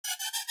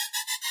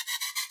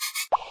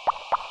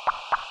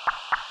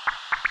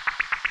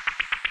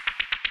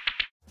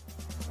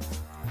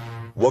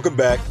Welcome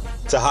back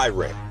to High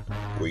Rant,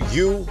 where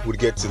you would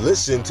get to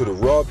listen to the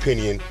raw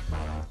opinion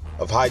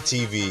of High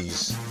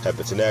TV's Hep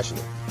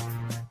International.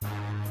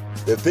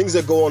 There are things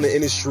that go on in the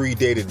industry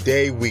day to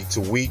day, week to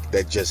week,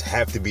 that just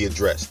have to be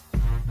addressed.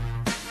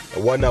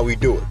 And why not we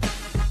do it?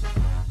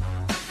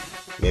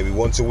 Maybe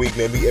once a week,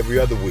 maybe every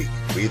other week.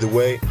 But either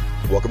way,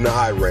 welcome to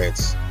High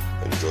Rants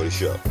and enjoy the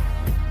show.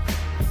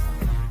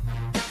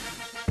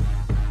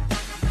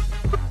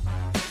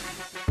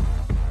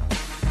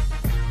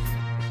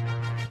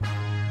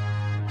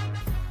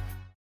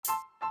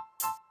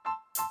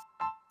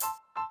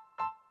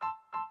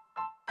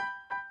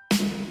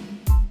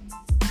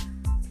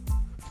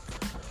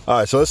 All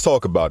right, so let's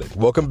talk about it.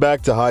 Welcome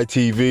back to High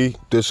TV.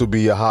 This will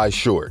be a high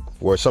short,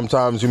 where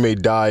sometimes we may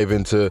dive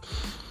into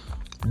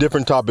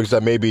different topics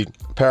that may be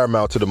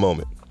paramount to the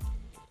moment.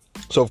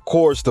 So, of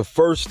course, the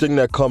first thing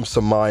that comes to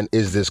mind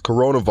is this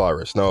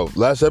coronavirus. Now,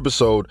 last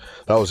episode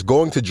that I was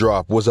going to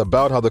drop was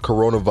about how the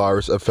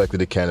coronavirus affected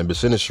the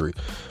cannabis industry.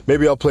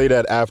 Maybe I'll play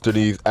that after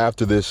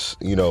this,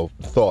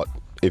 thought,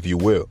 if you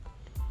will.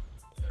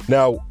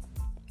 Now,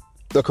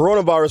 the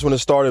coronavirus, when it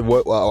started,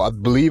 I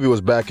believe it was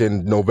back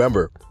in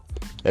November,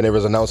 and it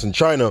was announced in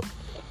China,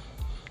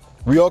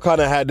 we all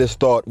kind of had this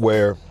thought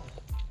where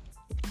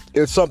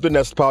it's something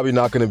that's probably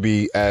not going to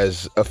be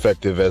as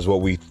effective as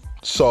what we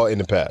saw in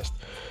the past.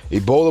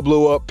 Ebola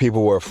blew up,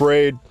 people were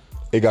afraid,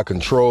 it got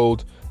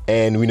controlled,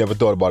 and we never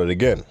thought about it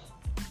again.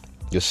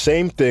 The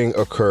same thing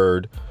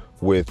occurred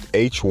with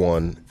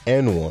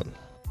H1N1.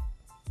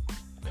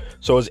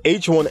 So as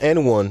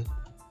H1N1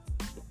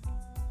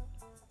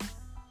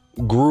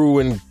 grew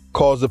and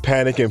caused a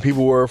panic and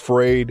people were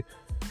afraid,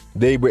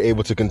 they were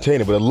able to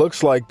contain it. But it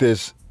looks like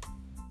this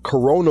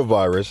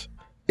coronavirus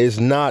is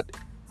not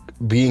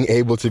being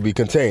able to be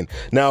contained.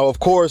 Now, of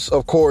course,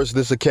 this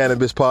is a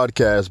cannabis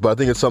podcast, but I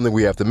think it's something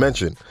we have to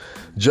mention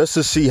just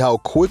to see how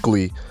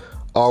quickly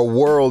our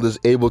world is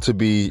able to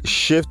be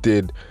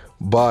shifted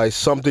by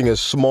something as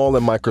small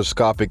and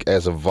microscopic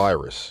as a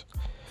virus.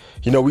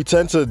 We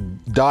tend to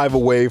dive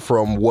away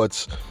from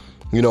what's,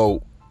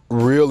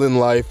 real in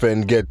life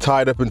and get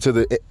tied up into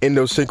the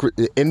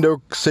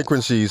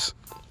idiosyncrasies,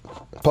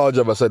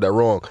 apologize if I said that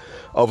wrong,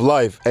 of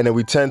life, and then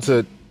we tend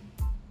to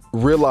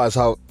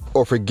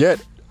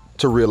forget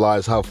to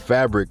realize how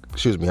fragile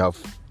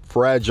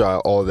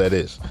all of that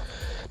is.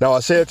 Now, I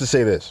say that to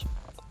say this.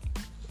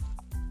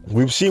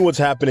 We've seen what's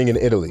happening in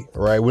Italy,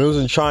 right? When it was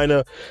in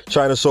China's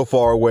so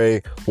far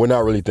away, we're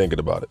not really thinking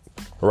about it,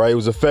 right? It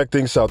was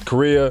affecting South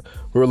Korea.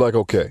 We were like,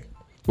 okay.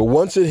 But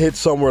once it hit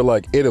somewhere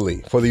like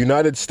Italy, for the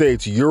United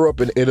States, Europe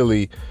and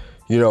Italy,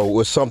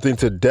 was something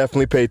to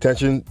definitely pay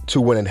attention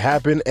to when it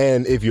happened.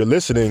 And if you're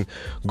listening,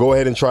 go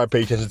ahead and try to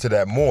pay attention to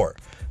that more.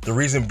 The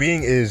reason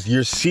being is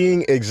you're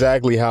seeing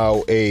exactly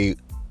how a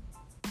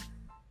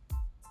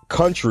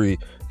country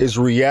is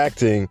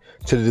reacting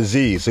to the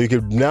disease. So you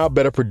can now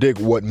better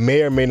predict what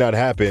may or may not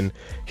happen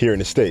here in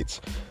the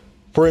States.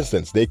 For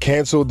instance, they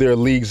canceled their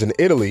leagues in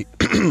Italy,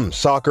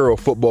 soccer or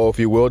football, if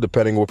you will,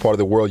 depending on what part of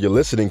the world you're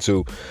listening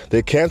to.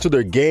 They canceled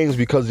their games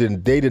because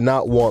they did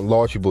not want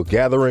large people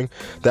gathering.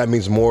 That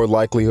means more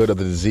likelihood of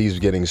the disease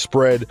getting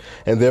spread,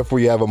 and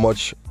therefore you have a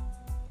much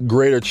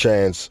greater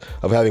chance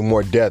of having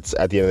more deaths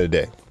at the end of the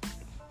day.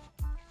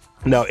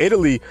 Now,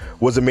 Italy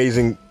was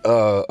amazing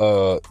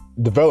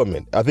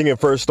development. I think it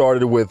first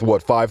started with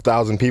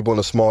 5,000 people in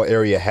a small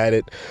area had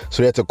it.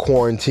 So they had to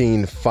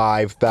quarantine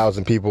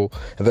 5,000 people.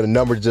 And then the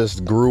number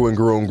just grew and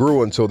grew and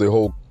grew until the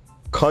whole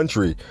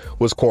country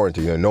was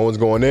quarantined. No one's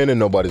going in and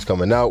nobody's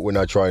coming out. We're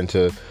not trying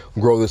to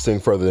grow this thing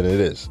further than it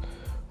is,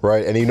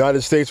 right? And the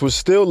United States was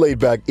still laid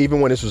back even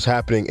when this was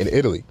happening in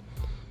Italy.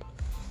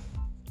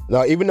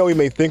 Now, even though we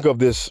may think of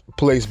this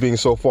place being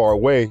so far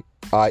away,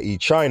 i.e.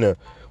 China,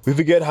 we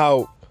forget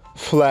how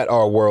flat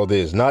our world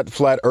is. Not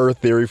flat earth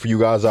theory for you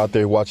guys out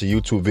there who watch a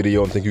YouTube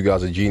video and think you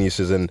guys are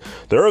geniuses and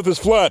the earth is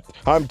flat.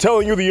 I'm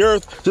telling you the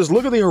earth. Just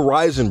look at the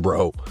horizon,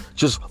 bro.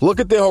 Just look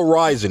at the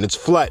horizon. It's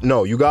flat.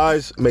 No, you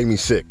guys make me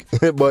sick.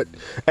 But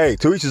hey,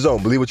 to each his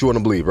own. Believe what you want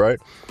to believe, right?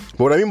 But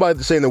what I mean by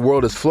saying the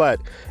world is flat,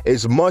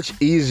 it's much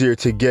easier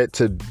to get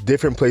to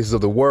different places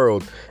of the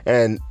world,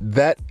 and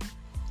that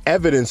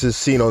evidence is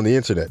seen on the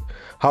internet.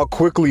 How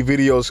quickly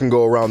videos can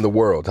go around the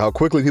world, how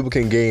quickly people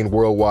can gain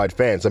worldwide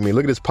fans. I mean,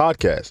 look at this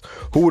podcast.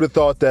 Who would have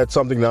thought that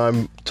something that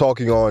I'm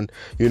talking on,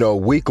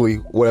 weekly,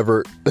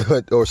 whatever,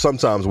 or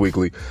sometimes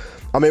weekly,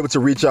 I'm able to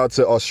reach out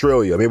to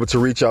Australia. I'm able to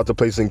reach out to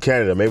places in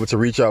Canada. I'm able to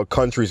reach out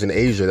countries in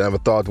Asia that I never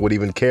thought would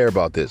even care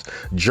about this.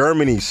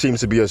 Germany seems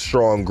to be a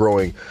strong,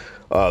 growing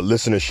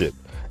listenership.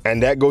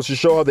 And that goes to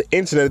show how the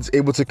internet is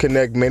able to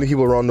connect many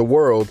people around the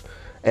world.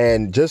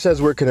 And just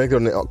as we're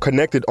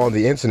connected on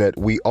the internet,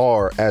 we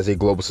are as a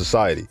global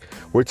society.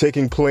 We're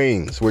taking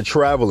planes, we're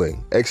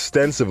traveling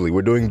extensively,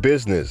 we're doing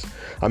business.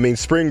 I mean,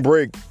 spring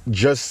break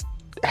just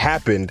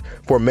happened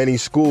for many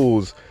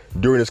schools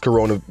during this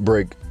corona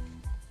break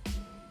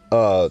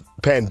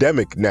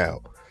pandemic now.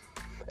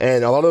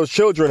 And a lot of those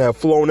children have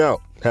flown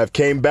out, have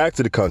came back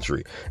to the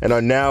country, and are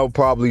now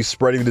probably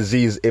spreading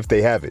disease if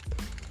they have it.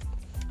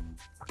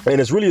 And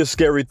it's really a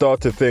scary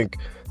thought to think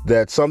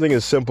that something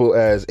as simple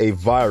as a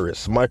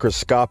virus,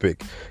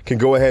 microscopic, can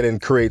go ahead and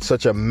create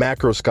such a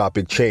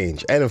macroscopic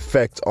change and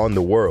effect on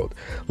the world.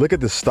 Look at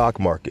the stock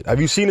market.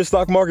 Have you seen the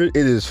stock market?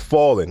 It is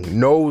falling,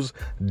 nose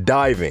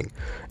diving.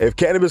 If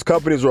cannabis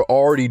companies were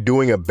already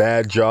doing a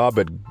bad job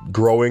at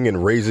growing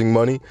and raising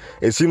money,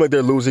 it seems like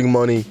they're losing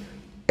money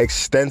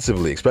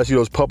extensively, especially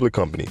those public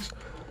companies.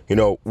 You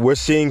know, we're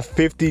seeing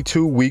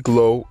 52-week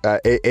low,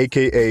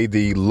 aka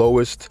the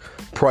lowest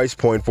price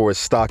point for a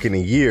stock in a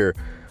year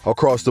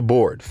across the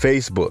board.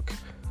 Facebook.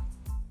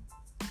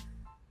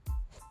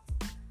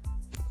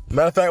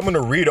 Matter of fact, I'm going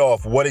to read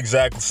off what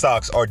exact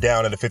stocks are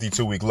down at a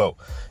 52-week low.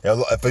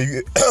 Now,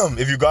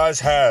 if you guys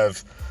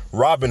have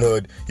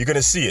Robinhood, you're going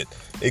to see it.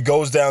 It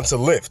goes down to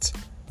Lyft.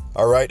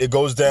 All right. It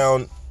goes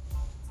down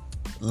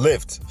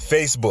Lyft,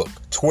 Facebook,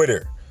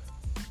 Twitter.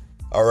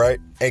 All right.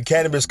 And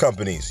cannabis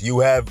companies. You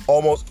have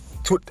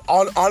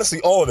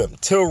honestly, all of them.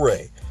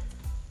 Tilray.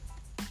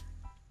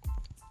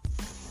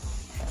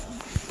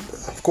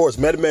 Of course,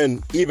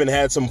 MedMen even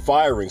had some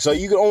firing. So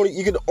you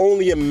can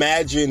only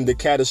imagine the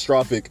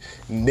catastrophic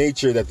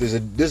nature that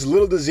this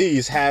little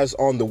disease has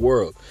on the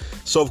world.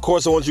 So of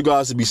course, I want you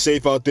guys to be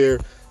safe out there.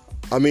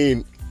 I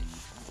mean,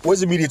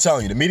 what's the media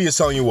telling you? The media is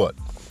telling you what?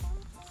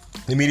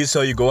 The media is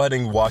telling you go ahead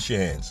and wash your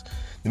hands.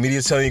 The media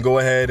is telling you go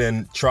ahead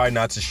and try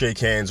not to shake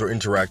hands or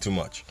interact too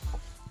much.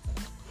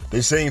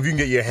 They're saying if you can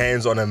get your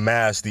hands on a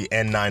mask, the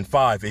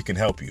N95, it can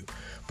help you.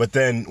 But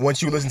then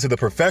once you listen to the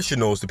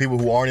professionals, the people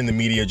who aren't in the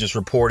media just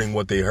reporting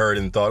what they heard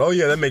and thought, oh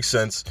yeah, that makes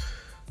sense.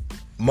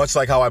 Much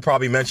like how I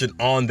probably mentioned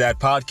on that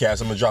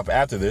podcast I'm going to drop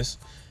after this.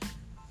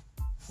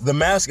 The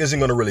mask isn't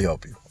going to really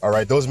help you. All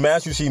right. Those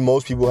masks you see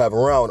most people have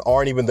around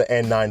aren't even the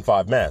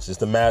N95 mask. It's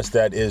the mask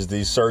that is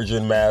the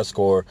surgeon mask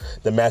or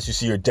the mask you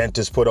see your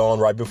dentist put on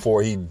right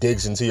before he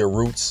digs into your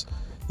roots,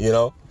 you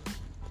know.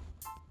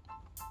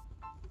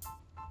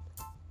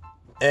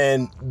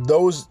 And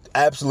those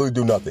absolutely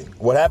do nothing.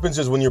 What happens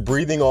is when you're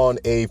breathing on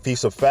a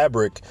piece of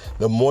fabric,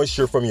 the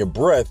moisture from your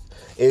breath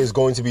is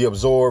going to be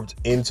absorbed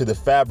into the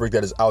fabric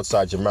that is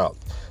outside your mouth.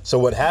 So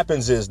what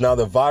happens is now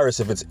the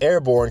virus, if it's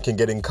airborne, can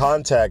get in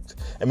contact.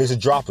 I mean, it's a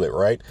droplet,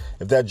 right?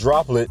 If that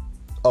droplet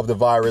of the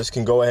virus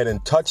can go ahead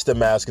and touch the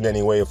mask in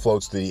any way, it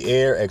floats through the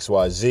air,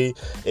 XYZ.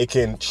 It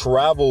can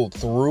travel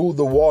through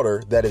the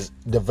water that is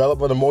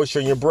developed by the moisture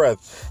in your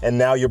breath, and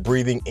now you're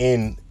breathing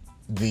in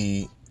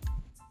the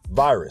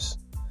virus.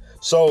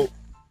 So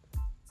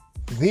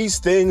these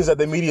things that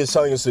the media is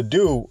telling us to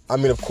do, I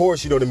mean, of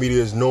course, you know, the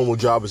media's normal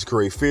job is to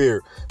create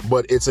fear,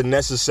 but it's a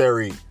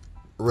necessary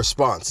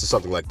response to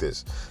something like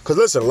this. Because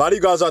listen, a lot of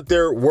you guys out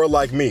there were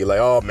like me, like,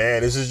 oh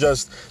man, this is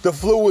just, the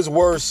flu is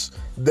worse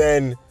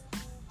than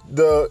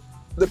the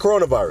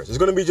coronavirus. It's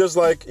going to be just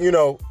like, you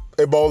know,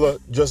 Ebola,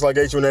 just like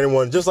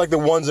H1N1, just like the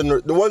ones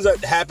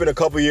that happened a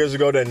couple years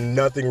ago that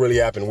nothing really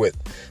happened with.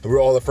 And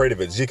we're all afraid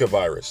of it. Zika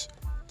virus,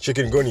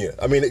 chikungunya.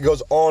 I mean, it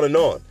goes on and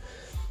on.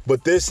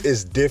 But this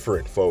is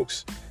different,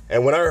 folks.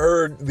 And when I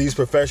heard these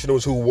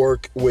professionals who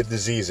work with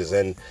diseases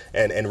and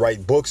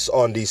write books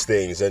on these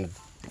things and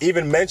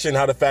even mention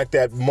how the fact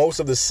that most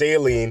of the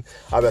saline,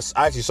 I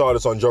actually saw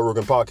this on Joe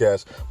Rogan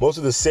podcast, most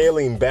of the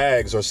saline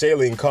bags or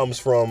saline comes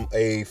from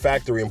a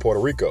factory in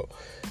Puerto Rico.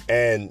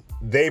 And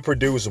they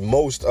produce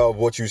most of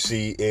what you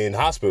see in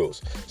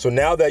hospitals. So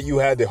now that you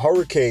had the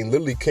hurricane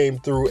literally came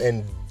through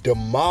and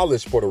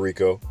demolished Puerto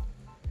Rico,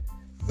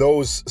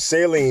 those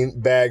saline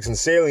bags and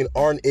saline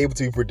aren't able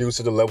to be produced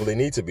at the level they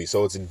need to be.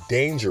 So it's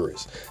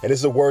dangerous. And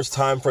it's the worst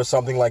time for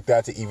something like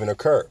that to even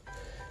occur.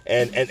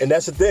 And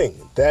that's the thing.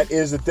 That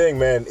is the thing,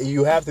 man.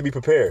 You have to be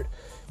prepared.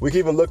 We can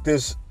even look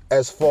this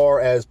as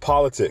far as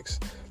politics.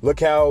 Look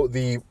how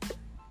the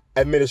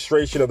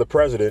administration of the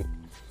president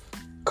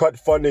cut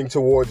funding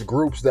towards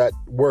groups that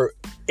were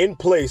in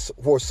place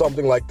for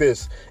something like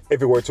this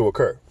if it were to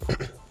occur.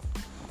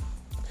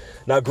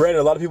 Now, granted,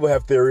 a lot of people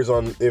have theories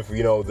on if,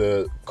 you know,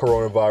 the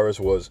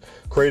coronavirus was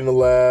created in a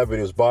lab and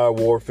it was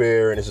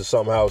biowarfare and this is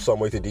somehow some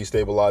way to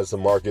destabilize the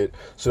market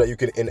so that you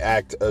can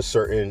enact a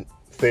certain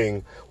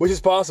thing, which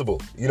is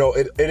possible. You know,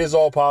 it is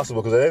all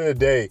possible because at the end of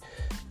the day,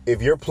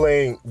 if you're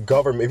playing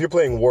government, if you're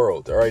playing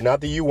world, all right,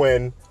 not the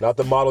UN, not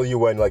the model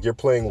UN, like you're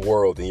playing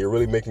world and you're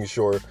really making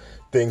sure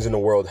things in the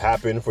world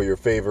happen for your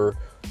favor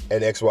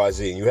and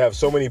XYZ. And you have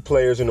so many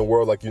players in the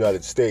world like the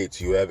United States,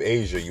 you have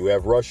Asia, you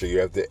have Russia, you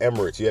have the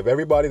Emirates, you have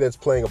everybody that's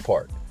playing a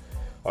part.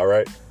 All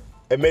right.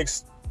 It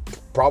makes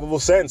probable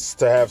sense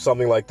to have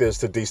something like this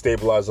to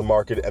destabilize the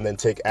market and then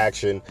take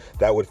action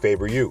that would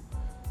favor you,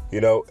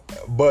 you know,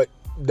 but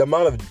the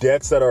amount of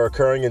deaths that are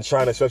occurring in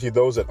China, especially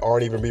those that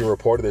aren't even being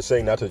reported, they're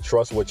saying not to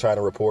trust what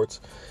China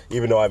reports,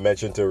 even though I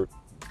mentioned to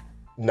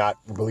not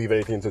believe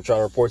anything until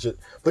China reports it.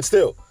 But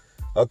still,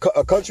 a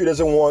country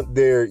doesn't want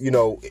their, you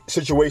know,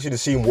 situation to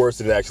seem worse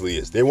than it actually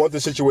is. They want the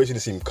situation to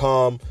seem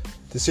calm,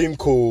 to seem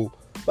cool,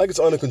 like it's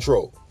under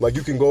control. Like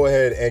you can go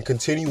ahead and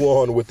continue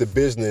on with the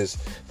business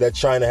that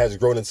China has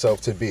grown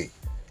itself to be,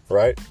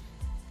 right?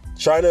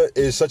 China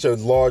is such a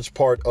large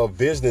part of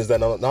business that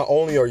not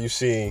only are you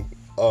seeing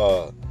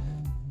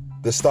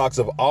the stocks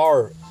of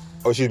our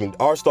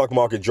our stock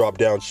market dropped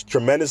down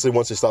tremendously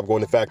once they stopped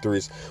going to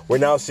factories. We're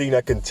now seeing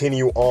that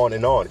continue on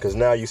and on, because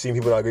now you're seeing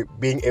people not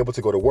being able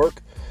to go to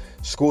work.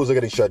 Schools are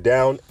getting shut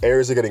down.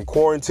 Areas are getting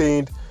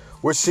quarantined.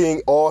 We're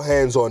seeing all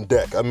hands on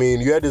deck. I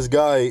mean, you had this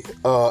guy,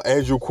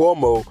 Andrew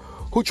Cuomo,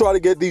 who tried to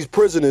get these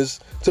prisoners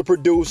to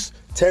produce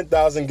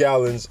 10,000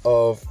 gallons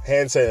of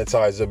hand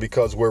sanitizer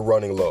because we're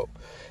running low.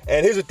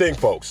 And here's the thing,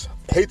 folks.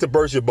 Hate to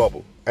burst your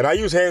bubble. And I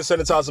use hand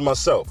sanitizer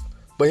myself.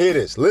 But here it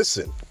is.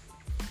 Listen.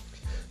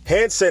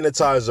 Hand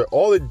sanitizer,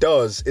 all it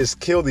does is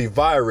kill the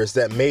virus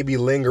that may be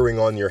lingering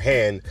on your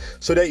hand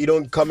so that you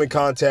don't come in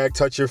contact,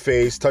 touch your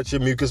face, touch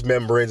your mucous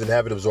membranes, and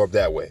have it absorbed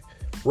that way.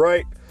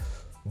 Right?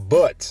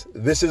 But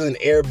this is an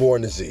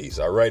airborne disease,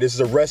 all right? This is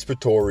a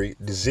respiratory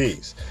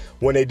disease.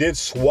 When they did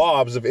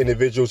swabs of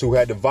individuals who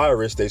had the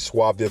virus, they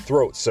swabbed their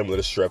throats, similar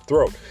to strep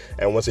throat.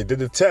 And once they did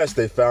the test,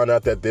 they found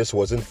out that this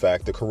was, in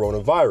fact, the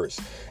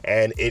coronavirus.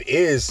 And it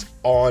is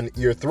on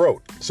your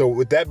throat. So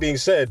with that being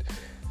said,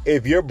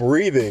 if you're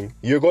breathing,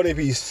 you're going to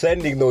be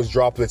sending those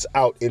droplets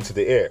out into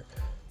the air,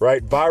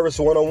 right? Virus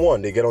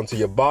 101, they get onto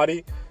your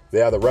body,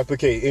 they either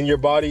replicate in your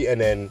body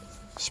and then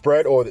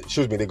spread, or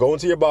they go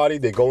into your body,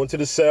 they go into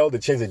the cell, they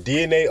change the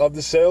DNA of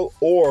the cell,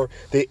 or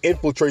they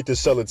infiltrate the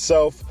cell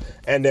itself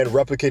and then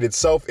replicate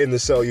itself in the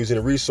cell using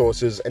the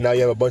resources, and now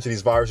you have a bunch of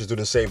these viruses doing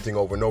the same thing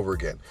over and over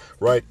again,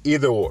 right?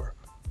 Either or.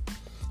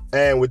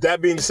 And with that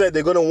being said,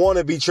 they're going to want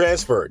to be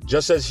transferred,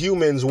 just as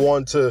humans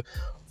want to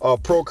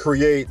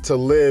procreate, to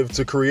live,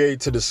 to create,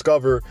 to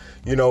discover,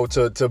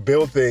 to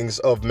build things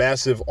of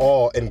massive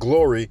awe and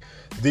glory.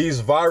 These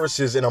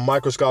viruses in a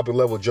microscopic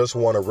level just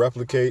want to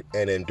replicate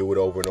and then do it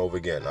over and over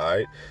again, all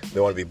right? They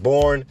want to be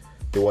born,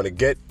 they want to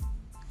get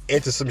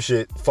into some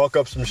shit, fuck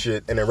up some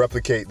shit, and then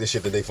replicate the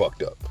shit that they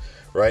fucked up,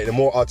 right? In a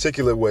more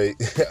articulate way,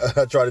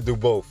 I try to do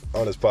both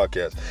on this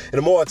podcast. In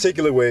a more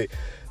articulate way,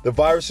 the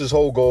virus's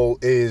whole goal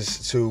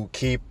is to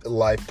keep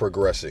life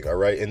progressing, all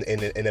right?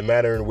 In a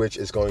manner in which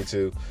it's going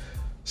to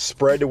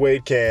spread the way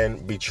it can,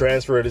 be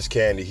transferred as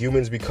can. The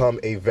humans become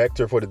a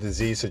vector for the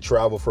disease to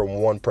travel from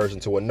one person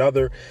to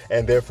another,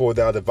 and therefore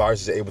now the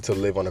virus is able to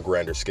live on a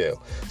grander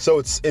scale. So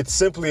it's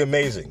simply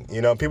amazing.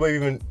 People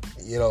even,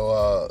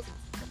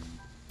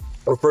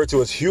 refer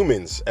to as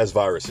humans as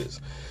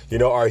viruses.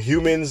 Are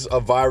humans a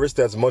virus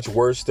that's much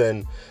worse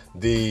than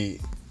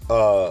the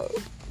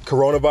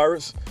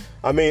coronavirus?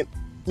 I mean,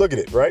 look at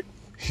it, right?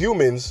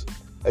 Humans,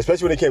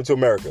 especially when they came to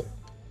America,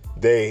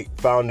 they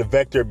found the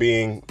vector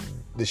being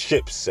the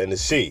ships and the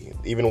sea.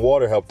 Even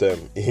water helped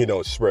them,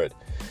 spread.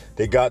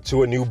 They got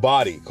to a new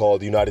body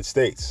called the United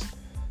States,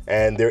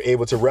 and they're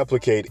able to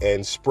replicate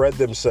and spread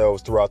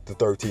themselves throughout the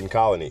 13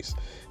 colonies.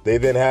 They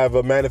then have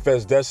a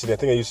manifest destiny. I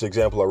think I used the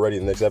example already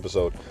in the next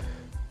episode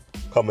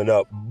coming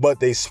up, but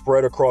they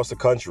spread across the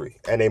country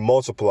and they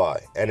multiply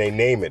and they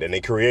name it and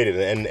they create it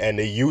and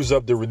they use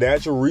up the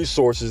natural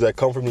resources that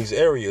come from these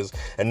areas.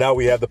 And now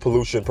we have the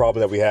pollution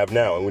problem that we have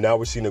now, and now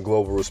we're seeing a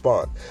global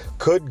response.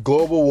 Could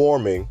global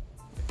warming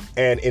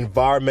and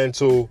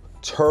environmental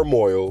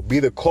turmoil be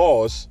the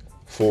cause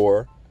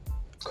for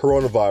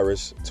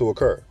coronavirus to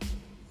occur?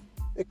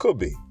 It could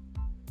be.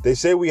 They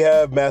say we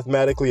have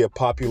mathematically a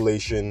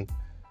population,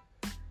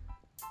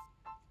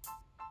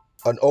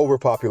 an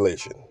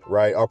overpopulation,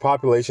 right? Our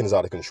population is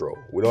out of control.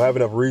 We don't have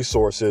enough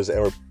resources,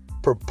 and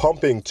we're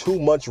pumping too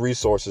much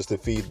resources to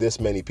feed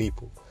this many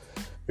people.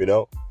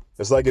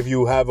 It's like if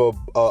you have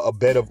a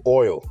bed of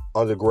oil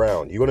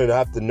underground, you're going to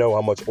have to know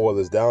how much oil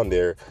is down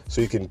there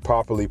so you can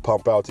properly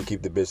pump out to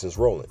keep the business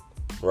rolling,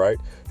 right?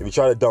 If you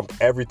try to dump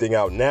everything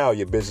out now,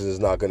 your business is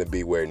not going to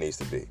be where it needs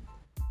to be.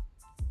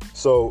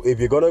 So if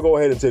you're going to go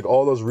ahead and take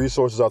all those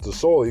resources out the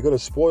soil, you're going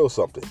to spoil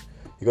something.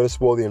 You're going to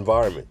spoil the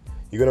environment.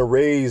 You're going to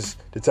raise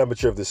the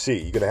temperature of the sea.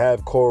 You're going to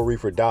have coral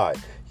reef die.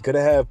 You're going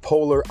to have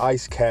polar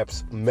ice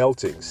caps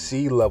melting,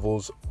 sea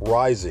levels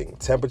rising,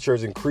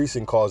 temperatures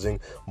increasing, causing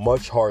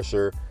much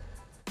harsher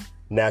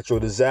natural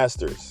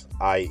disasters,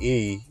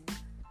 i.e.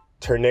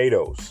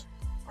 tornadoes,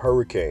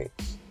 hurricanes.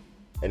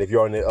 And if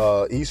you're on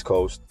the East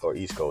Coast,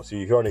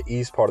 if you're on the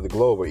east part of the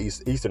globe or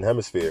eastern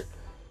hemisphere,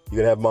 you're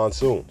going to have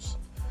monsoons.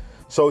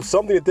 So it's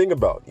something to think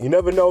about. You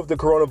never know if the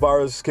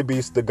coronavirus could be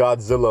the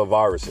Godzilla of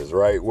viruses,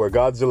 right? Where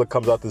Godzilla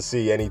comes out to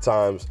sea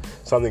anytime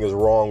something is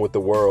wrong with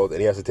the world and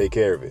he has to take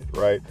care of it,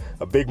 right?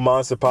 A big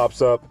monster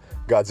pops up,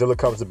 Godzilla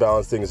comes to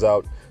balance things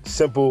out.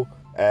 Simple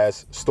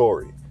as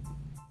story.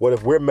 What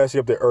if we're messing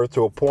up the earth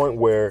to a point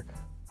where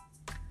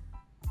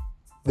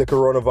the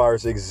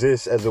coronavirus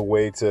exists as a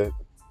way to,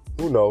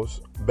 who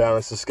knows,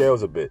 balance the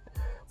scales a bit?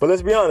 But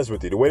let's be honest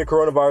with you. The way the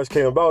coronavirus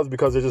came about is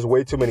because there's just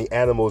way too many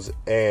animals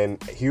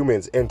and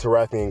humans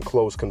interacting in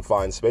close,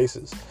 confined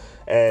spaces.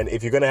 And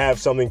if you're going to have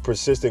something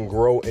persistent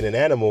grow in an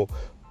animal,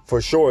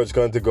 for sure it's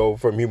going to go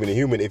from human to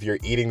human. If you're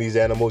eating these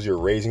animals, you're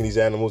raising these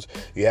animals,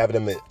 you have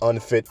them in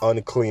unfit,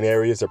 unclean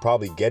areas, they're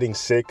probably getting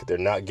sick. They're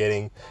not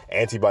getting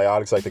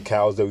antibiotics like the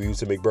cows that we use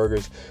to make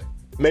burgers.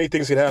 Many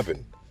things can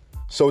happen.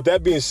 So with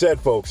that being said,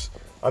 folks,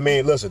 I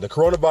mean, listen, the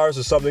coronavirus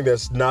is something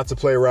that's not to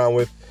play around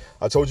with.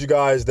 I told you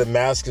guys the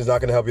mask is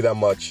not going to help you that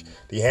much.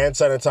 The hand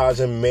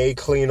sanitizer may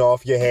clean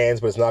off your hands,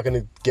 but it's not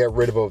going to get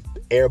rid of an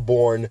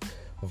airborne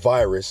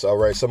virus, all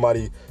right?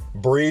 Somebody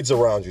breathes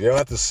around you. They don't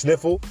have to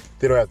sniffle.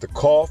 They don't have to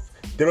cough.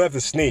 They don't have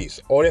to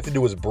sneeze. All they have to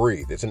do is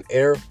breathe. It's an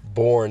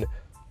airborne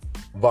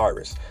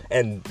virus.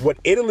 And what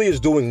Italy is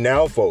doing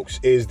now, folks,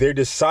 is they're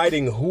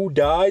deciding who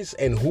dies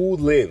and who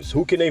lives.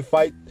 Who can they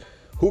fight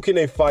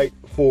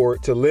for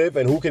to live,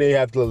 and who can they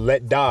have to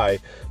let die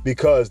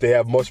because they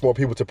have much more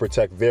people to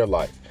protect their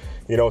life.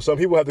 You know, some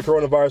people have the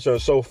coronavirus and are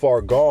so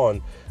far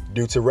gone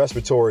due to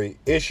respiratory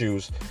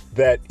issues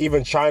that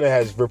even China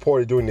has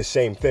reported doing the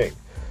same thing.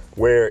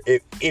 Where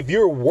if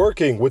you're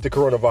working with the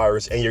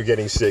coronavirus and you're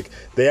getting sick,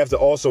 they have to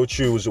also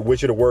choose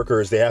which of the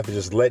workers they have to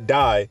just let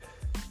die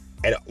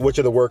and which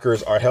of the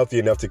workers are healthy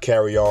enough to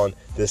carry on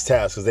this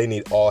task, because they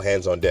need all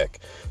hands on deck.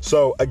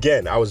 So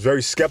again, I was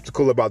very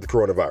skeptical about the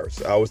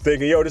coronavirus. I was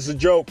thinking, yo, this is a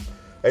joke.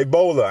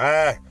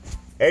 Ebola,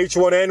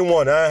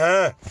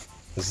 H1N1,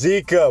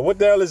 Zika, what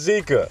the hell is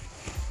Zika?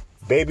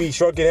 Baby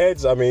shrunken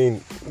heads? I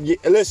mean,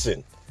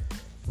 listen,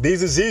 these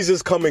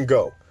diseases come and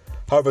go.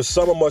 However,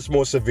 some are much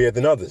more severe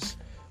than others.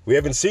 We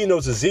haven't seen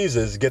those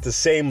diseases get the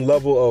same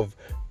level of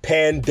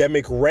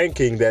pandemic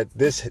ranking that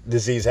this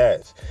disease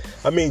has.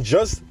 I mean,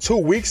 just 2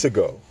 weeks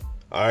ago,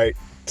 all right,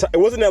 it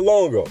wasn't that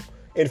long ago,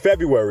 in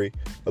February,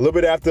 a little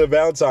bit after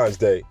Valentine's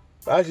Day,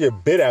 actually a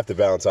bit after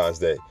Valentine's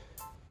Day,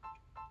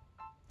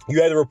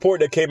 you had a report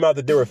that came out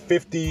that there were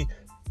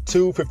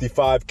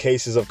 55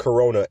 cases of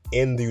corona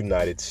in the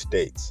United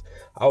States.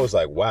 I was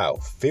like, wow,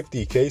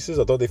 50 cases?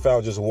 I thought they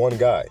found just one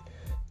guy.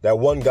 That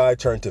one guy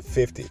turned to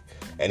 50.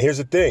 And here's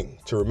the thing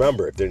to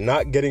remember: if they're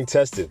not getting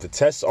tested, if the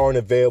tests aren't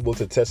available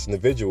to test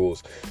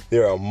individuals,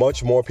 there are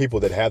much more people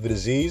that have the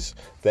disease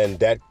than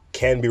that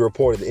can be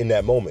reported in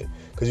that moment.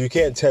 Because you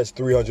can't test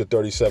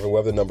 337,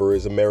 whatever the number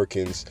is,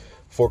 Americans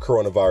for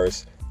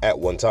coronavirus at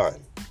one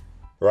time,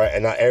 right?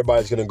 And not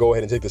everybody's going to go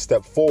ahead and take the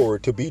step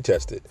forward to be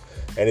tested.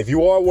 And if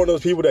you are one of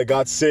those people that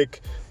got sick,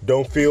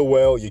 don't feel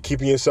well, you're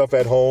keeping yourself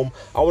at home,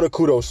 I want to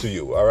kudos to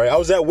you, all right? I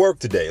was at work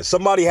today and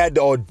somebody had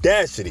the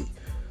audacity,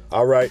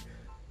 all right,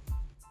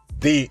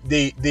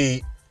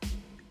 the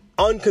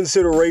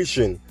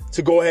unconsideration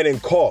to go ahead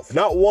and cough.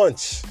 Not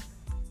once,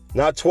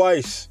 not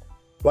twice,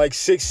 like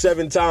 6,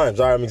 7 times.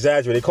 All right, I'm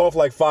exaggerating. They coughed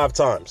like 5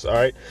 times, all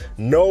right?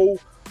 No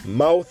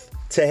mouth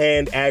to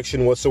hand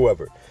action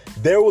whatsoever.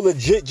 They were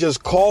legit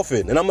just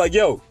coughing. And I'm like,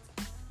 yo,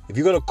 if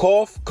you're going to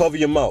cough, cover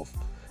your mouth.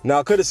 Now,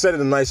 I could have said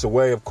it in a nicer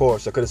way, of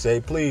course. I could have said,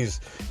 hey, please,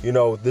 you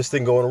know, this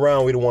thing going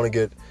around, we don't want to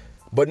get...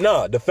 But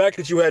nah, the fact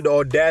that you had the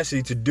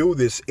audacity to do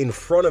this in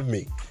front of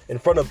me, in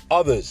front of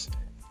others,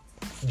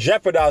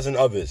 jeopardizing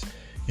others.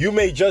 You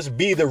may just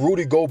be the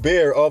Rudy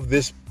Gobert of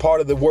this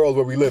part of the world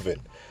where we live in.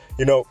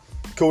 You know,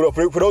 for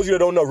those of you that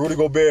don't know, Rudy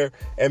Gobert,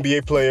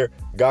 NBA player,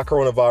 got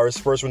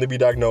coronavirus, first one to be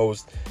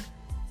diagnosed.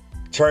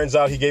 Turns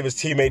out he gave his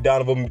teammate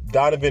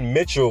Donovan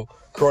Mitchell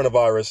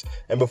coronavirus.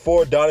 And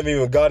before Donovan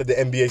even got it, the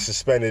NBA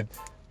suspended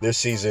this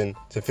season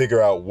to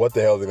figure out what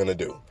the hell they're going to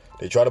do.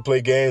 They try to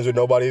play games with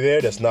nobody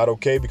there. That's not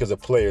okay because the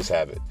players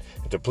have it.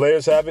 If the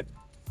players have it,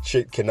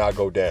 shit cannot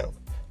go down.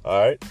 All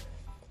right?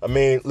 I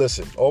mean,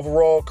 listen,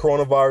 overall,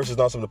 coronavirus is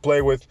not something to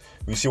play with.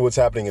 We see what's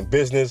happening in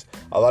business.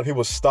 A lot of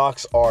people's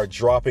stocks are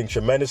dropping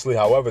tremendously.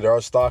 However, there are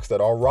stocks that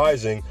are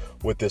rising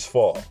with this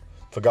fall.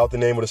 Forgot what the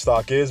name of the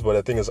stock is, but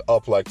I think it's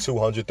up like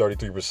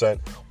 233%,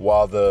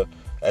 while the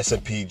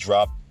S&P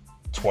dropped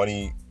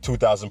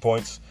 22,000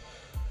 points.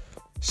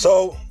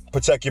 So,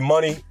 protect your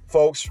money,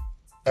 folks.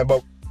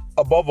 But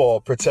above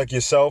all, protect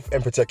yourself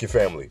and protect your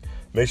family.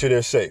 Make sure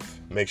they're safe.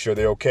 Make sure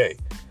they're okay.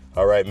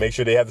 All right, make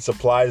sure they have the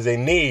supplies they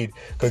need,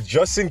 because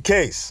just in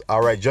case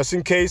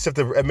if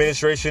the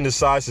administration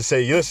decides to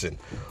say, listen,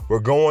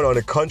 we're going on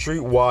a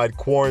countrywide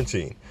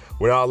quarantine.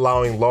 We're not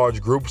allowing large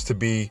groups to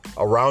be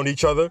around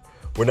each other.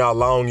 We're not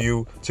allowing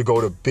you to go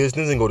to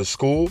business and go to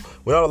school.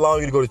 We're not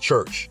allowing you to go to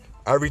church.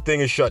 Everything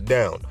is shut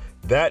down.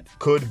 That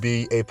could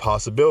be a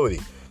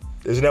possibility.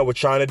 Isn't that what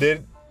China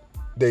did?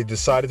 They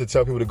decided to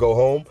tell people to go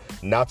home,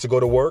 not to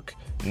go to work,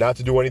 not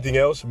to do anything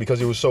else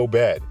because it was so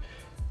bad.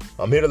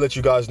 I'm here to let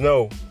you guys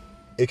know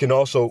it can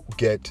also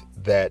get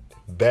that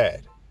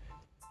bad.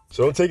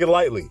 So don't take it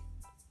lightly.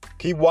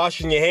 Keep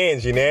washing your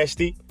hands, you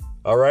nasty.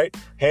 All right?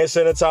 Hand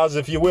sanitizer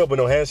if you will, but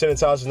no, hand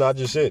sanitizer is not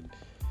just it.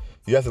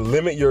 You have to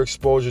limit your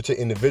exposure to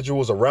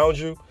individuals around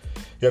you.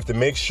 You have to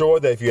make sure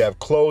that if you have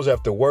clothes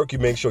after work, you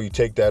make sure you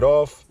take that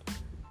off.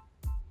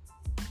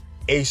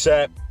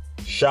 ASAP,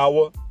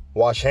 shower,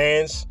 wash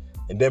hands,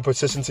 and then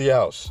persist into your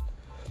house.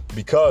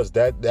 Because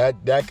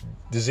that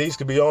disease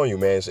could be on you,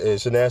 man.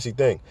 It's a nasty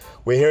thing.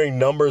 We're hearing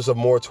numbers of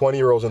more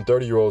 20-year-olds and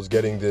 30-year-olds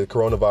getting the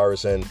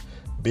coronavirus and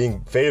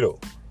being fatal.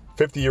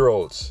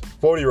 50-year-olds,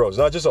 40-year-olds,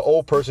 not just an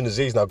old person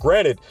disease. Now,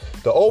 granted,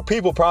 the old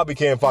people probably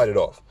can't fight it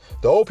off.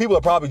 The old people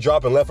are probably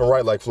dropping left and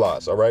right like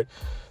flies, all right?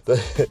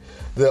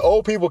 The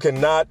old people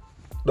cannot,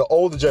 the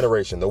older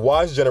generation, the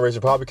wiser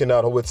generation probably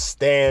cannot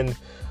withstand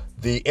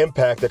the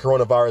impact that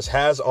coronavirus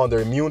has on their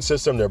immune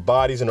system, their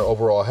bodies, and their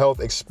overall health,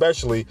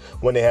 especially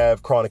when they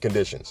have chronic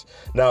conditions.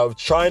 Now,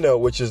 China,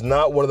 which is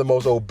not one of the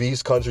most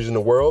obese countries in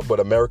the world, but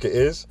America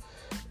is,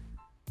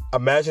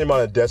 imagine the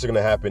amount of deaths are going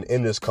to happen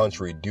in this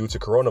country due to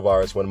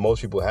coronavirus when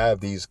most people have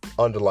these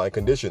underlying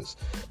conditions.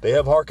 They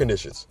have heart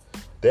conditions.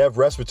 They have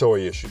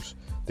respiratory issues.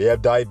 They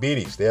have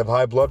diabetes. They have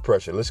high blood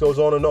pressure. The list goes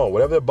on and on.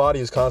 Whatever their body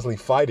is constantly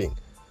fighting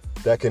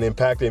that can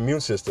impact the immune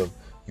system,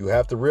 you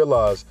have to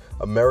realize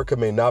America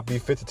may not be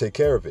fit to take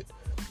care of it.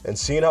 And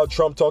seeing how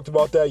Trump talked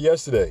about that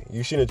yesterday,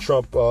 you seen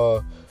Trump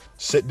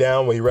sit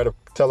down when he read a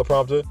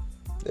teleprompter?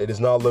 It does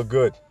not look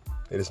good.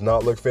 It does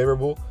not look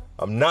favorable.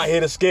 I'm not here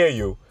to scare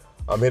you.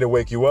 I'm here to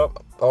wake you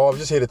up. Oh, I'm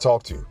just here to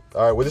talk to you.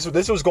 All right, well,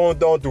 this was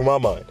going on through my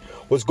mind.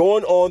 What's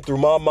going on through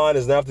my mind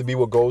doesn't have to be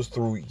what goes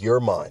through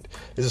your mind.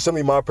 This is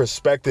simply my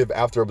perspective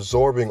after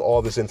absorbing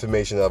all this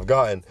information that I've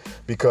gotten,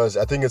 because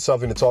I think it's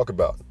something to talk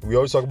about. We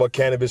always talk about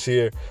cannabis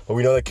here, but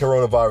we know that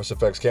coronavirus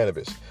affects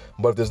cannabis.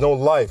 But if there's no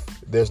life,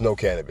 there's no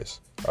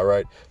cannabis. All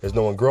right? There's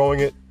no one growing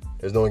it,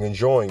 there's no one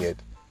enjoying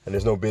it, and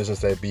there's no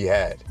business to be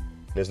had.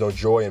 There's no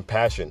joy and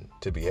passion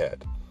to be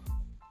had.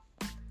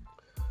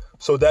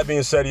 So with that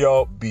being said,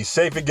 y'all, be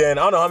safe again.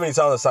 I don't know how many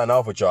times I sign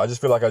off with y'all. I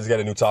just feel like I just got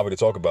a new topic to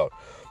talk about.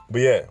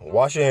 But yeah,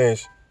 wash your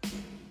hands,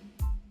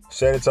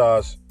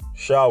 sanitize,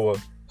 shower,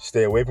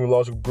 stay away from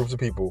large groups of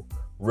people.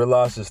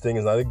 Realize this thing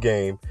is not a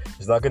game.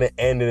 It's not going to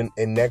end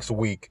in next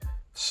week.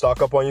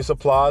 Stock up on your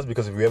supplies,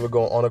 because if you ever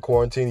go on a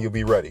quarantine, you'll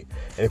be ready.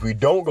 And if we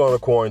don't go on a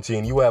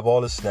quarantine, you have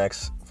all the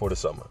snacks for the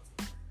summer.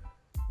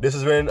 This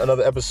has been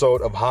another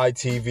episode of High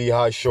TV,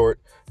 High Short.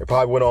 It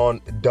probably went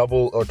on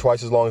double or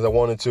twice as long as I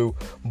wanted to,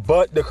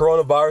 but the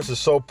coronavirus is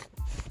so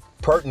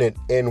pertinent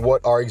in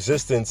what our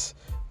existence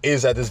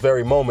is at this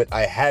very moment.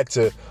 I had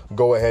to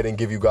go ahead and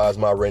give you guys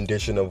my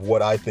rendition of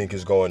what I think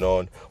is going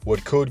on,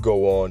 what could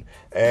go on,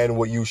 and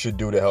what you should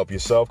do to help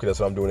yourself, because that's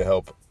what I'm doing to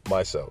help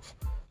myself.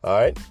 All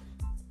right?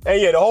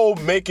 And yeah, the whole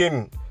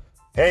making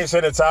hand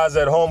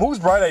sanitizer at home, whose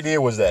bright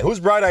idea was that? Whose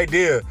bright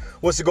idea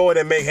was to go in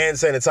and make hand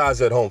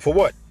sanitizer at home? For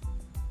what?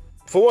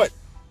 For what?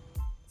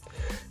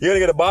 You're going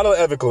to get a bottle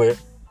of Everclear.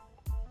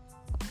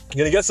 You're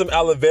going to get some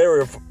aloe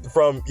vera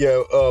from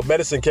your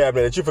medicine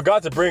cabinet that you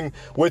forgot to bring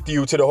with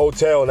you to the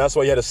hotel, and that's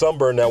why you had a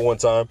sunburn that one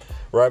time,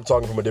 right? I'm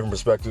talking from a different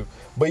perspective.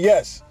 But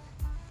yes,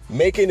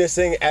 making this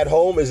thing at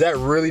home, is that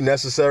really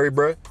necessary,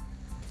 bro?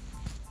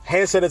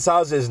 Hand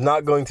sanitizer is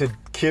not going to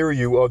cure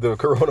you of the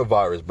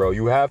coronavirus, bro.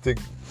 You have to...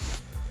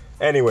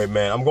 Anyway,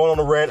 man, I'm going on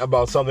a rant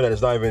about something that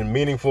is not even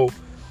meaningful.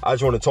 I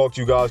just want to talk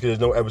to you guys because there's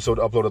no episode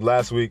uploaded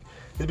last week.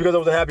 It's because I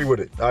wasn't happy with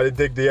it. I didn't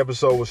think the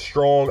episode was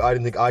strong. I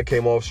didn't think I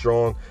came off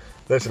strong.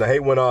 Listen, I hate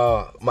when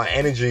my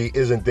energy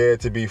isn't there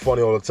to be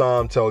funny all the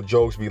time, tell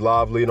jokes, be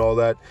lively and all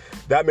that.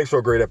 That makes for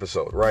a great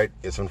episode, right?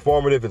 It's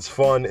informative, it's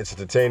fun, it's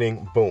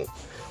entertaining, boom.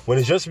 When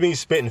it's just me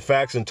spitting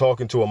facts and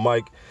talking to a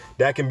mic,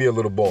 that can be a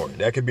little boring.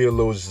 That can be a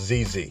little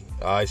ZZ.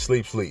 All right,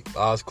 sleep,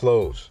 eyes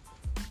closed,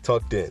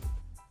 tucked in,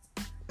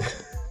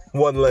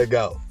 one leg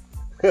out.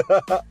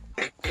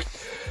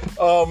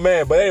 Oh,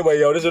 man. But anyway,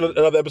 yo, this is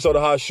another episode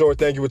of High Short.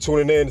 Thank you for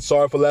tuning in.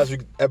 Sorry for last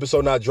week's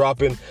episode not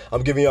dropping.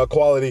 I'm giving y'all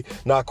quality,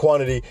 not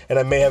quantity. And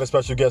I may have a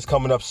special guest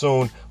coming up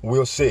soon.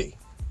 We'll see.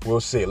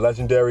 We'll see.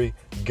 Legendary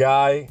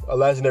guys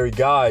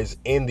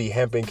in the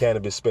hemp and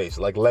cannabis space.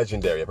 Like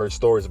legendary. I've heard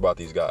stories about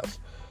these guys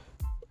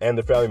and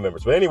their family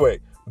members. But anyway,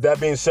 with that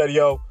being said,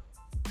 yo,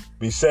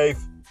 be safe.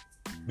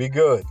 Be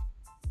good.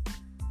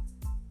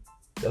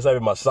 That's not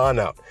even my sign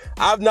out.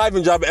 I've not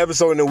even dropped an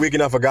episode in a week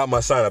and I forgot my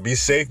sign out. Be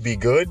safe, be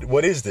good.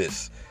 What is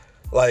this?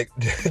 Like,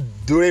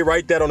 do they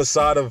write that on the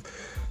side of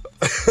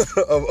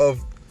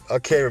I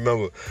can't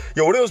remember.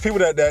 Yo, what are those people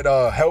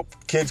that help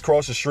kids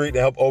cross the street,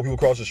 that help old people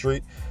cross the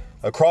street?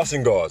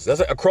 Crossing guards.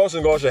 That's a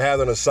crossing guard should have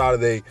on the side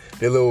of their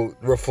little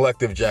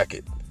reflective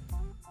jacket.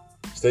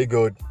 Stay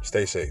good,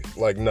 stay safe.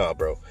 Like, nah,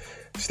 bro.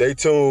 Stay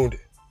tuned,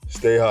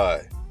 stay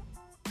high.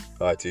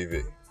 High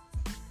TV.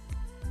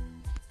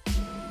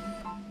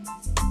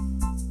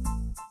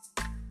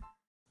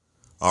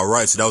 All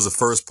right, so that was the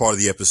first part of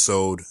the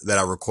episode that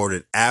I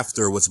recorded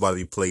after what's about to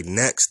be played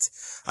next.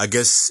 I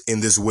guess in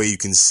this way you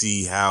can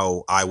see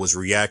how I was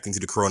reacting to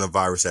the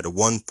coronavirus at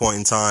one point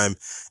in time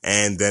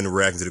and then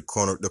reacting to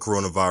the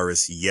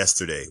coronavirus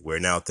yesterday, where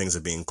now things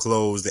are being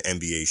closed, the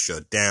NBA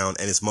shut down,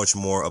 and it's much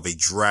more of a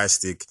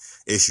drastic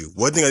issue.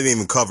 One thing I didn't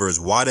even cover is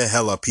why the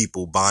hell are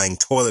people buying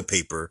toilet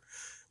paper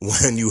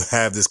when you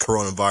have this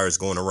coronavirus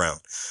going around?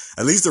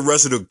 At least the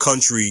rest of the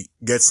country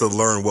gets to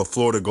learn what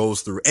Florida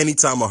goes through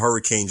anytime a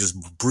hurricane just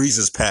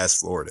breezes past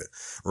Florida,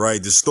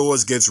 right? The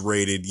stores gets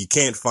raided. You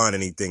can't find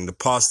anything. The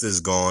pasta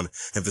is gone.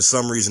 And for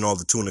some reason, all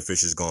the tuna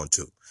fish is gone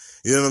too.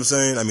 You know what I'm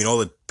saying? I mean, all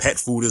the pet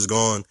food is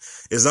gone.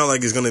 It's not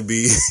like it's going to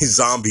be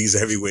zombies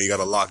everywhere. You got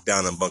to lock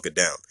down and bunker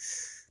down.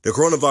 The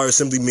coronavirus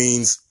simply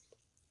means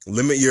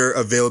limit your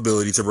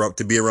availability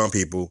to be around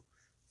people.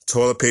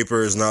 Toilet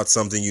paper is not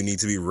something you need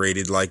to be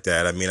rated like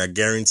that. I mean, I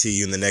guarantee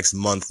you in the next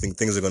month,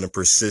 things are going to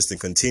persist and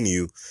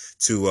continue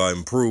to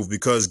improve,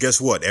 because guess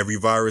what? Every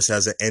virus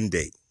has an end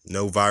date.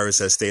 No virus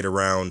has stayed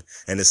around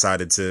and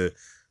decided to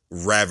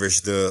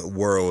ravish the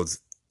world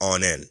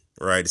on end,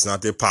 right? It's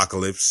not the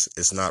apocalypse.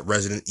 It's not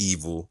Resident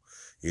Evil,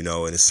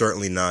 and it's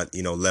certainly not,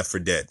 Left 4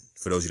 Dead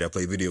for those of you that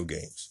play video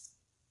games.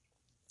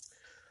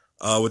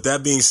 With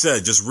that being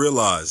said, just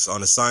realize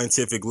on a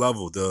scientific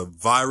level, the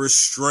virus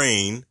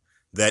strain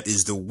that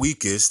is the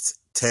weakest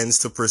tends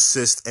to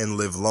persist and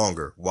live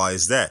longer. Why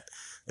is that?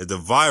 If the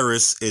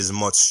virus is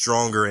much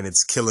stronger and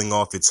it's killing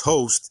off its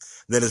host,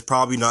 then it's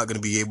probably not going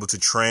to be able to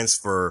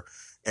transfer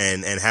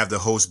and have the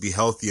host be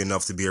healthy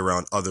enough to be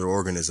around other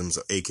organisms,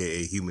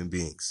 aka human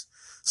beings.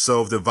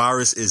 So if the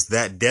virus is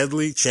that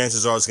deadly,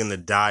 chances are it's going to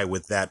die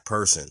with that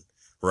person,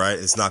 right?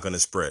 It's not going to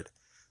spread.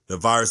 The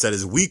virus that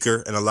is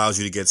weaker and allows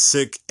you to get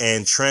sick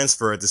and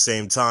transfer at the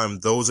same time,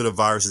 those are the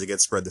viruses that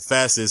get spread the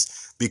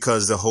fastest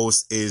because the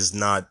host is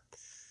not,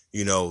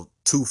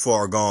 too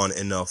far gone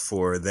enough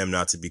for them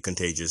not to be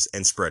contagious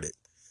and spread it.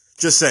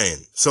 Just saying.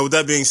 So with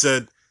that being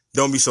said,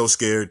 don't be so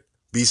scared.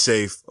 Be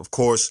safe. Of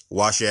course,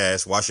 wash your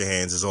ass, wash your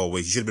hands as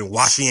always. You should have been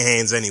washing your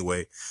hands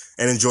anyway,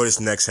 and enjoy this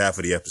next half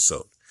of the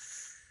episode.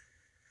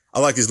 I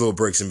like these little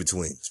breaks in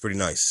between. It's pretty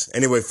nice.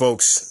 Anyway,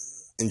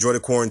 folks, enjoy the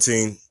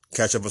quarantine.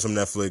 Catch up on some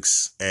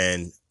Netflix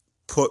and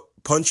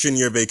punch in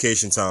your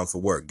vacation time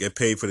for work. Get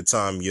paid for the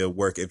time you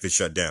work if it's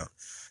shut down.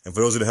 And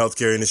for those in the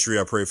healthcare industry,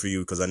 I pray for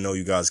you because I know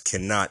you guys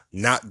cannot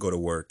not go to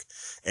work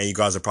and you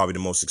guys are probably the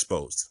most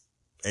exposed.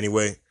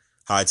 Anyway,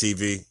 high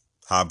TV,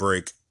 high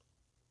break.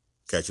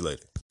 Catch you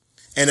later.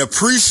 And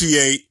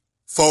appreciate,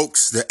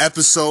 folks, the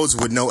episodes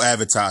with no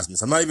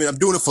advertisements. I'm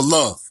doing it for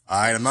love. All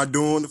right. I'm not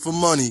doing it for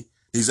money.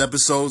 These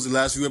episodes, the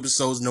last few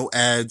episodes, no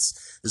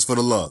ads. It's for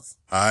the love.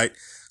 All right.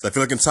 So I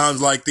feel like in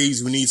times like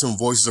these, we need some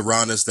voices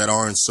around us that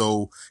aren't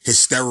so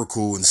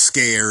hysterical and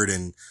scared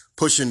and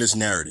pushing this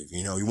narrative.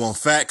 You want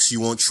facts, you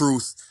want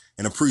truth,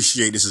 and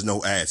appreciate this is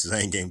no ads because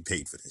I ain't getting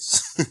paid for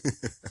this.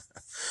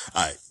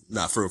 All right.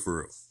 Nah, for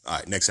real. All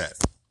right. Next ad.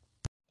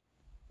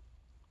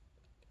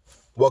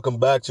 Welcome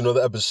back to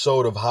another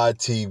episode of High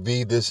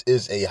TV. This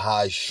is a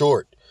high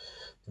short.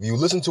 If you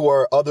listen to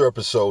our other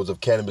episodes of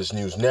Cannabis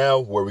News Now,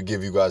 where we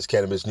give you guys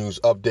cannabis news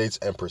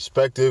updates and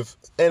perspective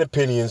and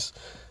opinions,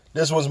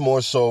 this one's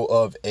more so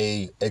of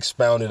a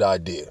expounded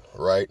idea,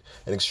 right?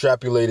 An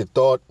extrapolated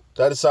thought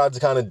that I decided to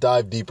kind of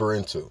dive deeper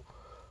into.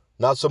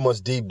 Not so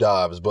much deep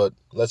dives, but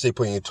let's say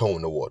putting your toe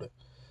in the water.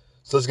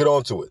 So let's get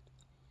on to it.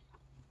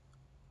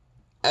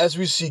 As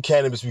we see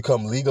cannabis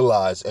become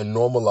legalized and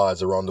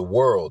normalized around the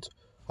world,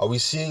 are we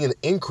seeing an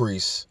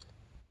increase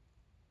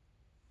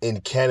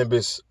in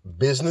cannabis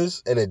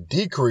business and a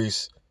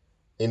decrease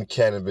in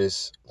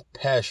cannabis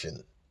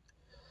passion?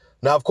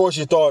 Now, of course,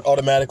 your thought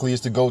automatically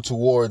is to go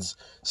towards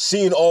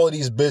seeing all of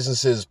these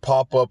businesses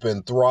pop up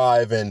and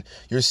thrive, and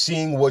you're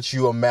seeing what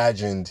you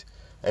imagined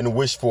and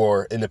wished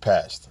for in the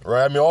past,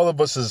 right? I mean, all of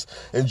us has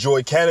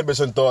enjoyed cannabis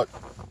and thought,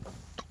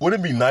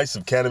 wouldn't it be nice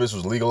if cannabis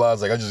was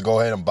legalized? Like, I just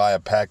go ahead and buy a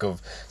pack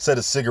of, instead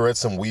of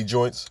cigarettes, some weed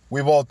joints.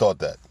 We've all thought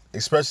that,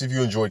 especially if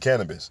you enjoy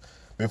cannabis,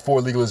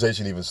 before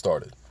legalization even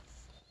started.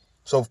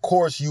 So, of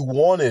course, you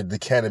wanted the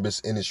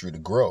cannabis industry to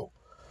grow.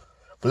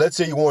 But let's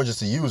say you weren't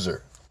just a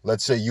user.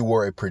 Let's say you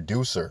were a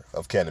producer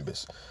of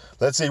cannabis.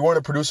 Let's say you weren't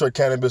a producer of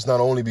cannabis not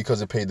only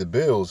because it paid the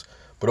bills,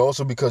 but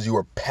also because you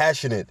were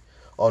passionate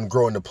on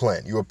growing the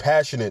plant. You were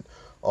passionate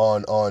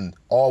on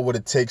all what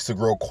it takes to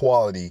grow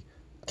quality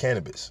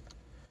cannabis.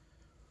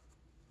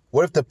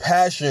 What if the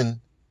passion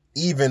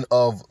even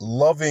of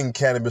loving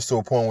cannabis to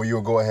a point where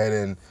you'll go ahead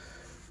and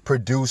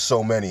produce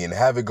so many and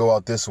have it go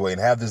out this way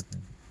and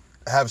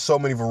have so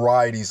many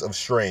varieties of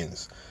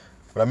strains?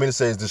 What I mean to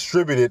say is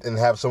distribute it and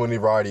have so many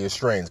variety of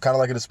strains, kind of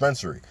like a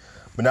dispensary.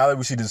 But now that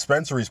we see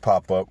dispensaries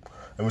pop up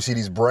and we see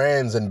these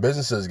brands and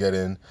businesses get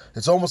in,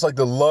 it's almost like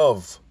the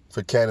love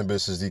for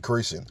cannabis is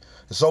decreasing.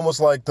 It's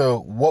almost like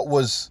what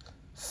was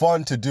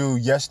fun to do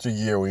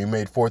yesteryear when you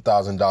made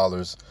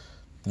 $4,000,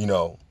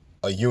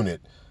 a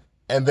unit,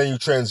 and then you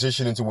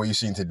transition into what you're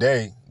seeing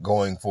today,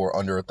 going for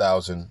under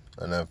 1,000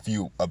 and a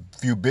few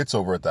bits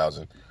over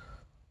 1,000.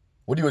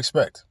 What do you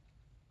expect?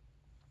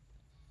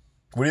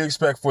 What do you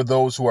expect for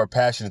those who are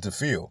passionate to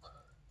feel?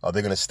 Are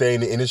they going to stay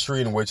in the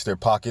industry in which their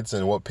pockets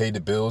and what paid the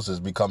bills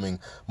is becoming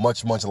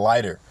much, much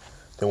lighter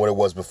than what it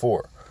was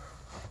before?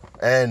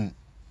 And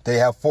they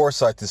have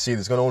foresight to see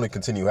this going to only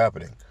continue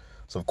happening.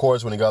 So, of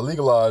course, when it got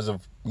legalized,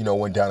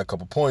 went down a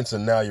couple points,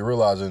 and now you're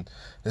realizing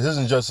this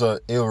isn't just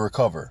it'll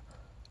recover.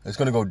 It's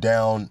going to go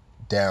down,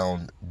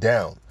 down,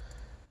 down.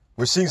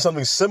 We're seeing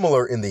something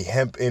similar in the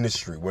hemp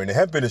industry, where in the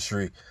hemp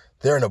industry,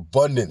 there are an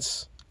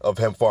abundance of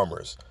hemp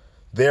farmers.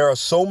 There are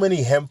so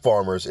many hemp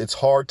farmers, it's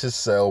hard to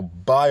sell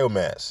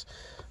biomass.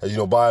 As you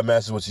know,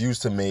 biomass is what's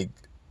used to make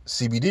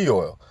CBD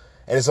oil.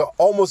 And it's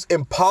almost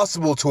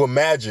impossible to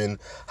imagine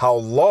how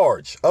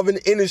large of an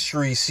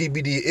industry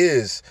CBD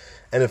is,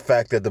 and the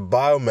fact that the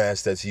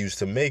biomass that's used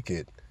to make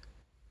it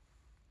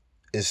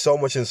is so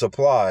much in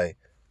supply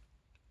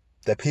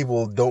that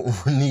people don't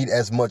need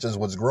as much as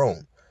what's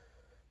grown.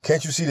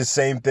 Can't you see the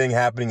same thing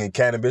happening in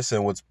cannabis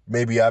and what's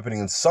maybe happening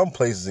in some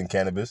places in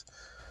cannabis,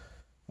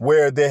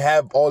 where they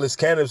have all this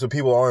cannabis but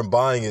people aren't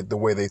buying it the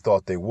way they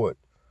thought they would?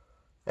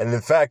 And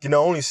in fact, you're not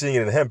only seeing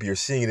it in hemp, you're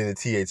seeing it in the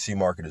THC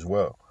market as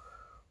well.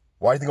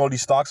 Why do you think all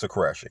these stocks are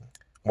crashing?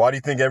 Why do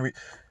you think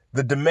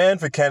the demand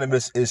for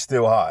cannabis is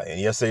still high? And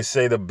yes, they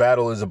say the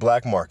battle is a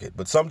black market,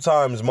 but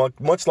sometimes,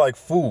 much like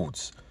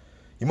foods,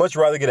 you much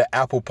rather get an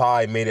apple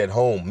pie made at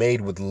home,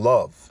 made with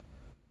love,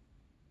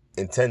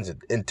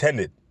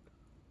 intended.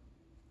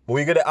 When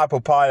you get an apple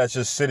pie that's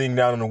just sitting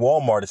down in the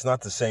Walmart, it's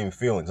not the same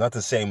feeling. It's not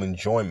the same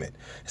enjoyment.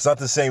 It's not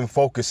the same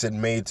focus it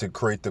made to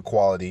create the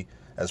quality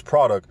as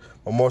product,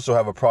 but more so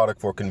have a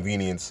product for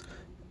convenience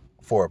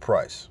for a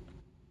price.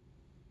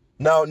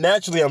 Now,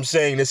 naturally, I'm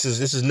saying this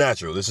is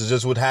natural. This is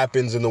just what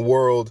happens in the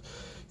world.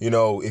 You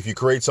know, if you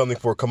create something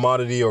for a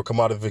commodity or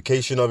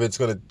commodification of it, it's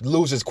going to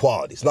lose its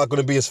quality. It's not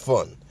going to be as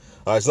fun.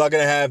 It's not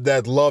going to have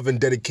that love and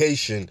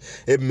dedication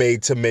it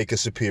made to make a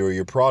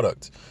superior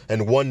product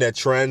and one that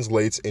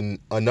translates in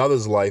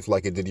another's life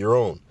like it did your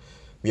own.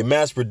 If you're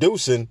mass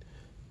producing,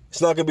 it's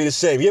not going to be the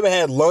same. You ever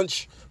had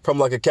lunch from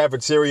like a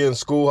cafeteria in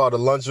school, how the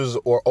lunches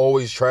are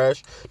always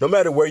trash? No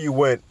matter where you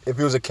went, if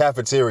it was a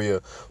cafeteria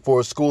for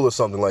a school or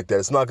something like that,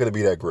 it's not going to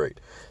be that great.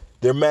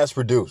 They're mass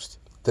produced.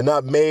 They're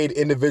not made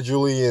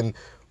individually and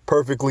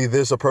perfectly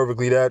this or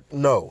perfectly that.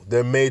 No,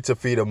 they're made to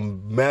feed a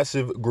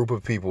massive group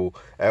of people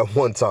at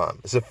one time.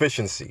 It's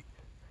efficiency.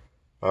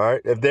 All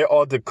right. If they're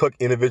all to cook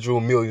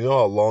individual meals, you know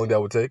how long that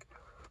would take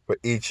for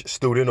each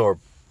student or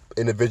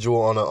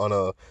individual on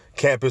a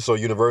campus or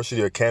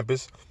university or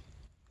campus,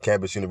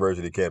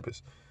 university,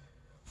 campus.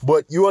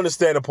 But you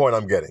understand the point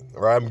I'm getting,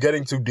 right? I'm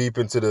getting too deep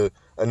into the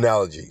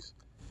analogies.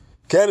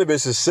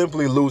 Cannabis is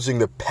simply losing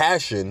the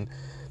passion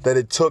that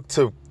it took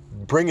to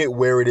bring it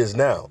where it is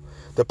now.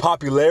 The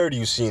popularity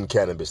you see in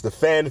cannabis, the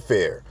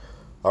fanfare,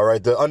 all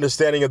right, the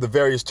understanding of the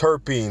various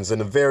terpenes and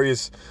the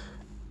various,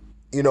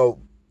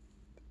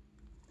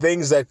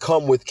 things that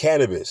come with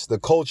cannabis, the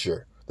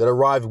culture that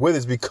arrived with it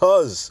is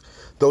because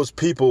those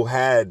people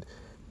had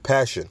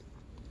passion.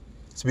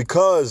 It's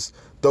because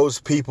those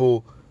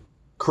people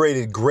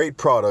created great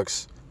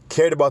products,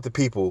 cared about the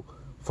people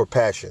for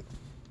passion.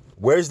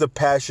 Where's the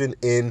passion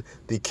in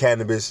the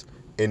cannabis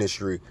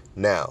industry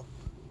now?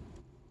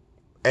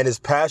 And is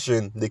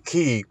passion the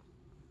key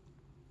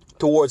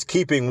towards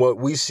keeping what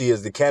we see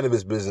as the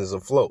cannabis business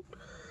afloat?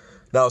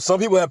 Now, some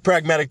people have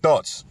pragmatic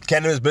thoughts.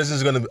 Cannabis business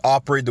is going to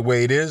operate the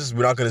way it is.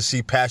 We're not going to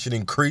see passion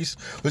increase.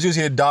 We're just going to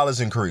see the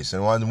dollars increase.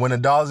 And when the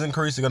dollars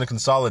increase, they're going to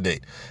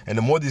consolidate. And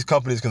the more these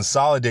companies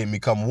consolidate and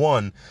become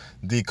one,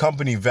 the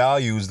company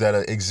values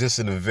that exist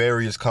in the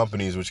various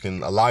companies, which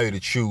can allow you to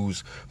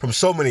choose from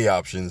so many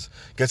options,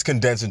 gets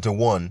condensed into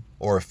one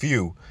or a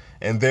few.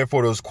 And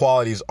therefore, those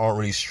qualities aren't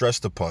really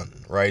stressed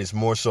upon, right? It's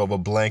more so of a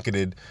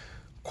blanketed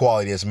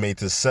quality that's made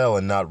to sell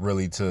and not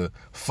really to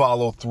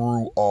follow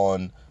through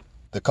on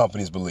the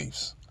company's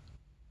beliefs.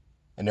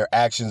 And their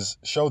actions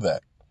show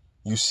that.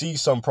 You see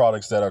some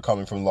products that are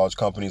coming from large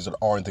companies that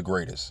aren't the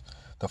greatest.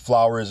 The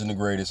flower isn't the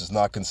greatest. It's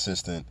not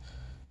consistent.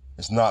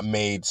 It's not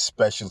made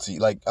specialty.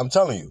 Like, I'm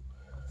telling you.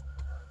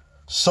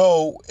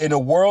 So, in a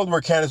world where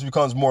cannabis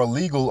becomes more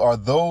legal, are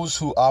those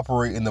who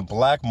operate in the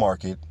black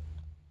market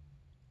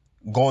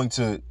going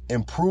to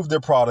improve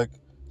their product,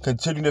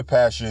 continue their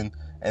passion,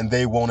 and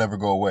they won't ever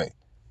go away?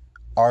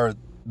 Are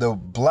the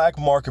black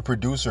market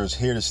producers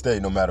here to stay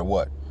no matter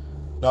what?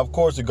 Now, of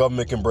course, the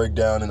government can break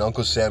down and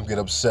Uncle Sam get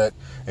upset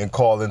and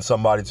call in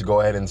somebody to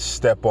go ahead and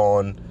step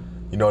on,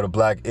 the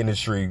black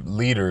industry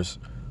leaders.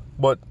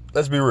 But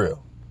let's be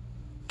real.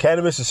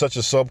 Cannabis is such a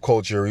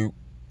subculture.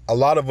 A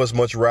lot of us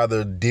much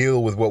rather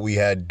deal with what we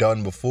had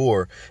done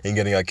before in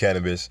getting our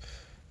cannabis.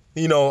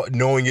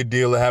 Knowing your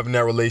dealer, having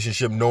that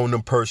relationship, knowing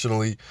them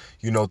personally,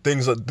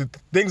 things of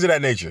that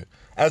nature,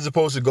 as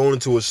opposed to going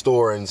into a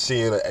store and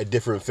seeing a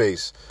different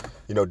face,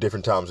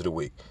 different times of the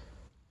week.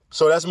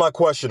 So that's my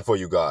question for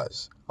you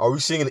guys. Are we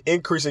seeing an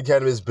increase in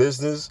cannabis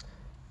business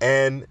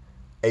and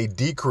a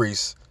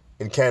decrease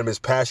in cannabis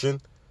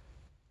passion?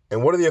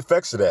 And what are the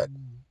effects of that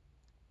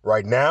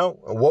right now?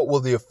 And what will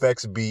the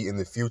effects be in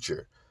the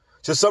future?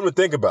 Just something to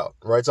think about,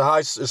 right? It's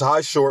a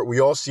high short. We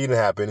all seen it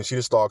happen. We see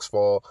the stocks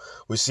fall.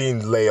 We've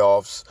seen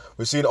layoffs.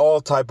 We've seen all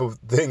type of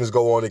things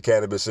go on in the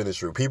cannabis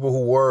industry. People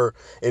who were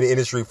in the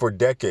industry for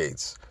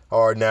decades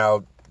are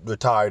now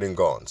retired and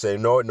gone,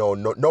 saying, no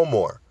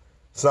more.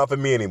 It's not for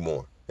me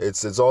anymore.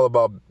 It's all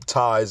about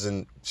ties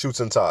and suits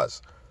and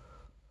ties.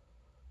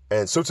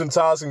 And suits and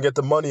ties can get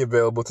the money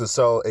available to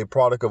sell a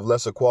product of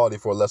lesser quality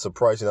for a lesser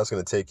price, and that's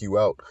going to take you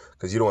out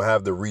because you don't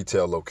have the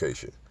retail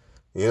location.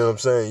 You know what I'm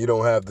saying? You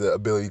don't have the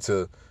ability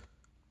to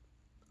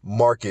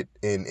market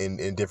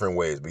in different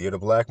ways. But you're the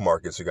black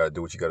market, so you got to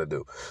do what you got to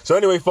do. So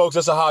anyway, folks,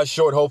 that's a high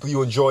short. Hopefully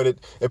you enjoyed it.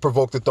 It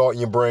provoked a thought in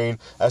your brain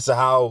as to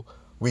how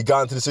we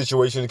got into the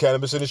situation in the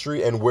cannabis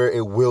industry and where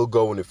it will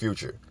go in the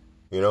future.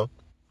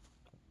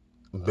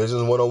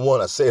 Business 101,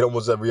 I say it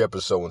almost every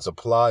episode. When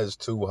supply is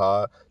too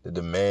high, the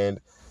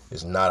demand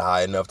is not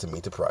high enough to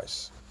meet the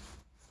price.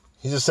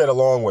 He just said a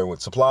long way. When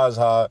supply is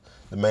high,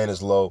 demand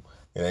is low,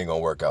 it ain't going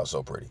to work out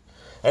so pretty.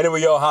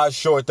 Anyway, High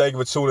Short, thank you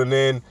for tuning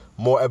in.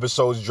 More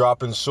episodes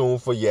dropping soon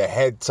for your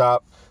head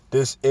top.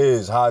 This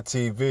is High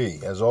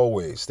TV. As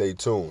always, stay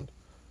tuned.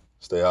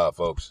 Stay hot,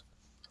 folks.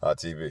 Hot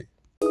TV.